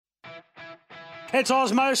It's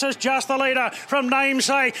Ozzmosis, just the leader from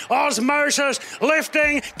Namesake. Ozzmosis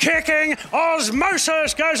lifting, kicking.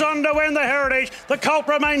 Ozzmosis goes on to win the Heritage. The colt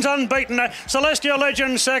remains unbeaten. Celestial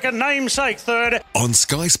Legend second, Namesake third. On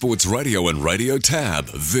Sky Sports Radio and Radio Tab,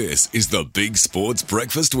 this is the Big Sports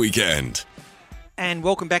Breakfast Weekend. And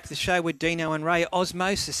welcome back to the show with Dino and Ray.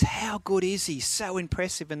 Ozzmosis, how good is he? So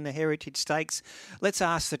impressive in the Heritage Stakes. Let's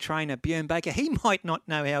ask the trainer, Bjorn Baker. He might not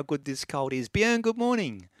know how good this colt is. Bjorn, good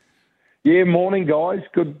morning. Yeah, morning, guys.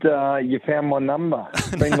 Good, you found my number. It's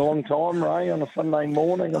been a long time, Ray, on a Sunday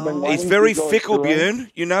morning. I've been he's very fickle,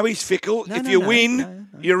 Bjorn. You know he's fickle. If you win,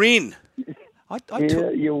 you're in.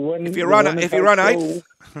 You win. If you run eighth,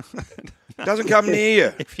 doesn't come near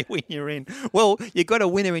you. If you win, you're in. Well, you've got a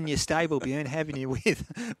winner in your stable, Bjorn, haven't you,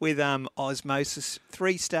 with Ozzmosis.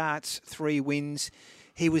 3 starts, 3 wins.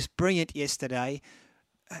 He was brilliant yesterday.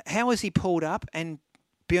 How has he pulled up? And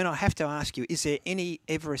Bjorn, I have to ask you, is there any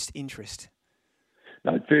Everest interest?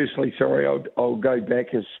 No, firstly, sorry, I'll go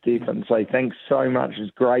back as Steph and say thanks so much.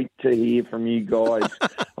 It's great to hear from you guys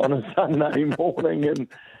on a Sunday morning. And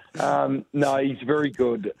no, he's very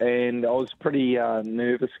good. And I was pretty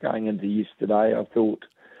nervous going into yesterday. I thought,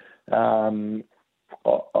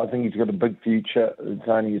 I think he's got a big future. It's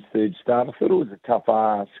only his 3rd start. I thought it was a tough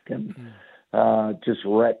ask. And just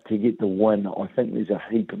wrapped to get the win. I think there's a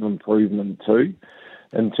heap of improvement too.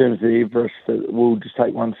 In terms of Everest, we'll just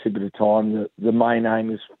take one step at a time. The main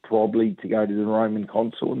aim is probably to go to the Roman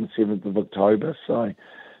Consul on the 7th of October. So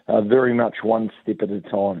very much one step at a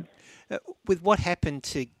time. With what happened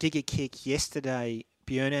to Digger Kick yesterday,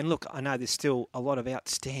 Bjorn, and look, I know there's still a lot of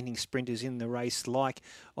outstanding sprinters in the race, like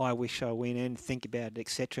I Wish I Win and Think About It,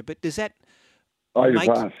 etc. But does that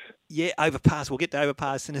Overpass. Overpass. We'll get to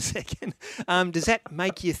Overpass in a second. Does that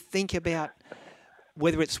make you think about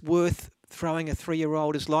whether it's worth throwing a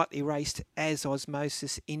 3-year-old as lightly raced as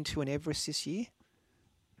Ozzmosis into an Everest this year?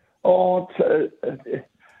 Oh,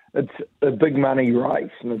 it's a big money race,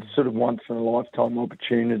 and it's sort of once in a lifetime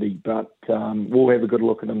opportunity. But we'll have a good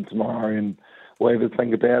look at him tomorrow, and we'll have a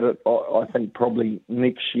think about it. I think probably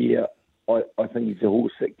next year, I think he's a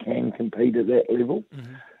horse that can compete at that level.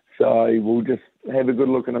 Mm-hmm. So we'll just have a good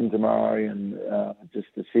look at him tomorrow and just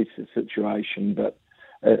assess the situation. But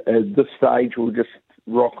at this stage, we'll just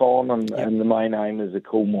rock on, and the main aim is a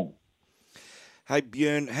Coolmore. Hey,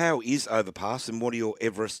 Bjorn, how is Overpass, and what are your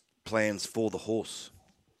Everest plans for the horse?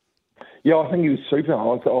 Yeah, I think he was super.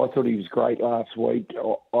 I thought he was great last week.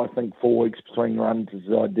 I think 4 weeks between runs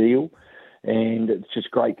is ideal, and it's just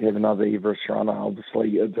great to have another Everest runner.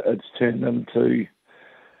 Obviously, it's turned into,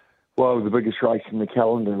 well, the biggest race in the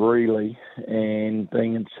calendar, really, and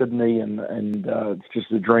being in Sydney, and it's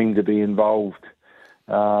just a dream to be involved.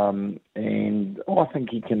 And I think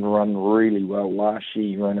he can run really well. Last year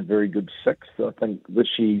he ran a very good 6th. I think this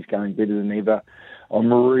year he's going better than ever.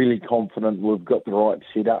 I'm really confident we've got the right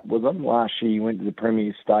setup with him. Last year he went to the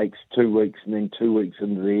Premier Stakes 2 weeks and then 2 weeks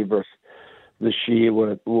into the Everest. This year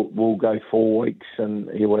we'll go 4 weeks and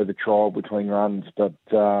he'll have a trial between runs. But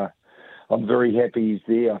I'm very happy he's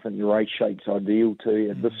there. I think the race shape's ideal too.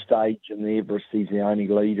 At this stage in the Everest, he's the only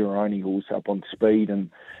leader, only horse up on speed, and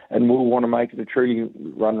we'll want to make it a truly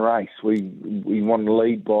run race. We want to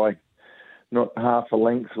lead by not half a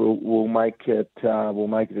length. We'll make it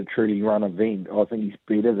a truly run event. I think he's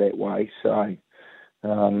better that way. So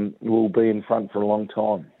we'll be in front for a long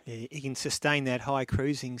time. Yeah, he can sustain that high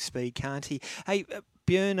cruising speed, can't he? Hey,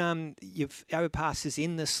 Bjorn, you've Overpass is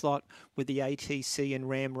in the slot with the ATC and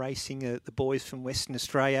Ram Racing, the boys from Western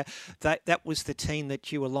Australia. That was the team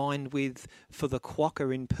that you aligned with for the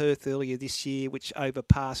Quokka in Perth earlier this year, which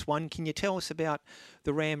Overpass won. Can you tell us about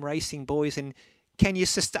the Ram Racing boys, and can you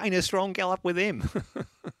sustain a strong gallop with them?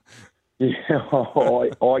 Yeah,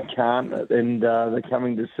 I can't, and they're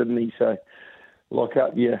coming to Sydney, so lock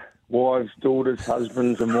up your wives, daughters,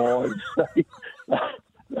 husbands and wives.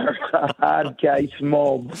 They're a hard case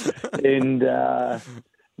mob, and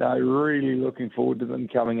no, really looking forward to them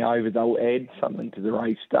coming over. They'll add something to the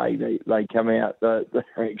race day. They come out, they're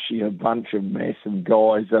actually a bunch of massive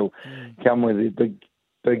guys. They'll come with their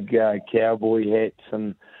big cowboy hats,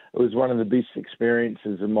 and it was one of the best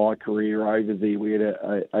experiences of my career over there. We had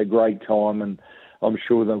a great time, and I'm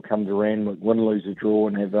sure they'll come to Randwick, win, lose, or draw,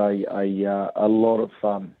 and have a lot of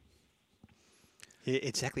fun. Yeah,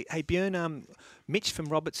 exactly. Hey, Bjorn, Mitch from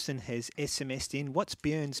Robertson has SMS'd in. What's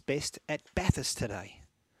Bjorn's best at Bathurst today?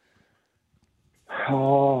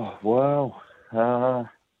 Oh, well,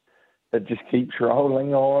 it just keeps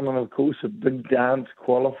rolling on. And, of course, a big dance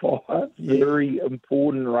qualifier. Very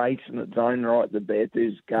important race in its own right, the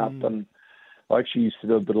Bathurst Cup. And I actually used to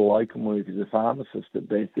do a bit of locum work as a pharmacist at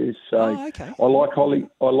Bathurst, so okay. I like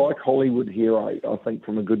Hollywood Hero. I think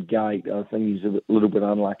from a good gate. I think he's a little bit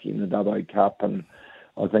unlucky in the Dubbo Cup, and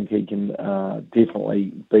I think he can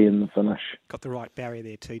definitely be in the finish. Got the right barrier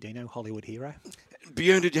there too, Dino. Hollywood Hero.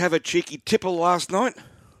 Bjorn, did you have a cheeky tipple last night?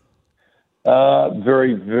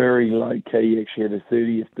 Very, very low key. Actually had a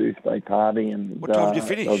 30th birthday party, and What time did you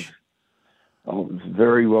finish? I was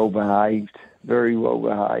very well behaved. Very well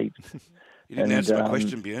behaved. You didn't answer my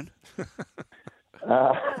question, Bjorn. You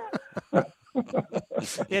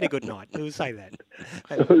had a good night. We'll say that.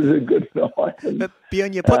 It was a good night. But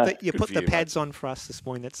Bjorn, you put the pads on for us this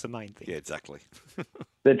morning. That's the main thing. Yeah, exactly.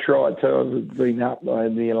 That's right. So I've been up. I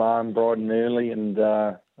had the alarm bright and early, and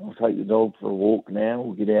I'll take the dog for a walk now.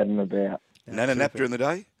 We'll get out and about. Nana nap during the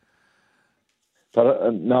day?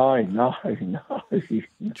 But no.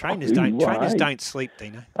 Trainers don't sleep,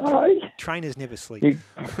 Dino. Hey. Trainers never sleep.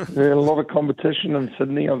 There's a lot of competition in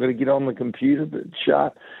Sydney. I've got to get on the computer, but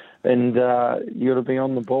sharp, and you got to be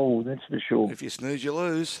on the ball. That's for sure. If you snooze, you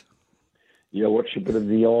lose. Yeah, I watched a bit of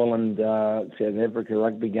the Ireland South Africa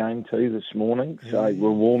rugby game too this morning. So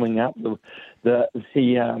we're warming up. The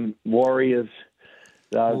Warriors.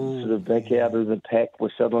 Sort of back out of the pack. We're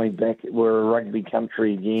suddenly back. We're a rugby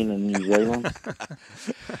country again in New Zealand.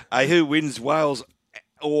 Hey, who wins, Wales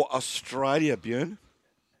or Australia, Bjorn?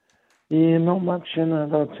 Yeah, not much in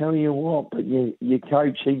it, I'll tell you what. But your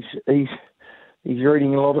coach, he's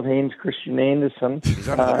reading a lot of Hans Christian Andersen. He's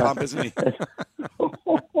under the pump, isn't he?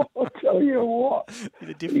 I'll tell you what.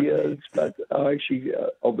 But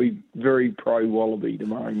I'll be very pro-Wallaby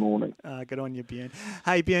tomorrow morning. Good on you, Bjorn.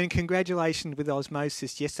 Hey, Bjorn, congratulations with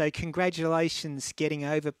Ozzmosis yesterday. Congratulations getting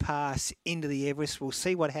overpass into the Everest. We'll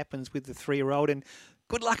see what happens with the 3-year-old, and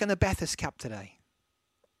good luck in the Bathurst Cup today.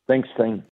 Thanks, team.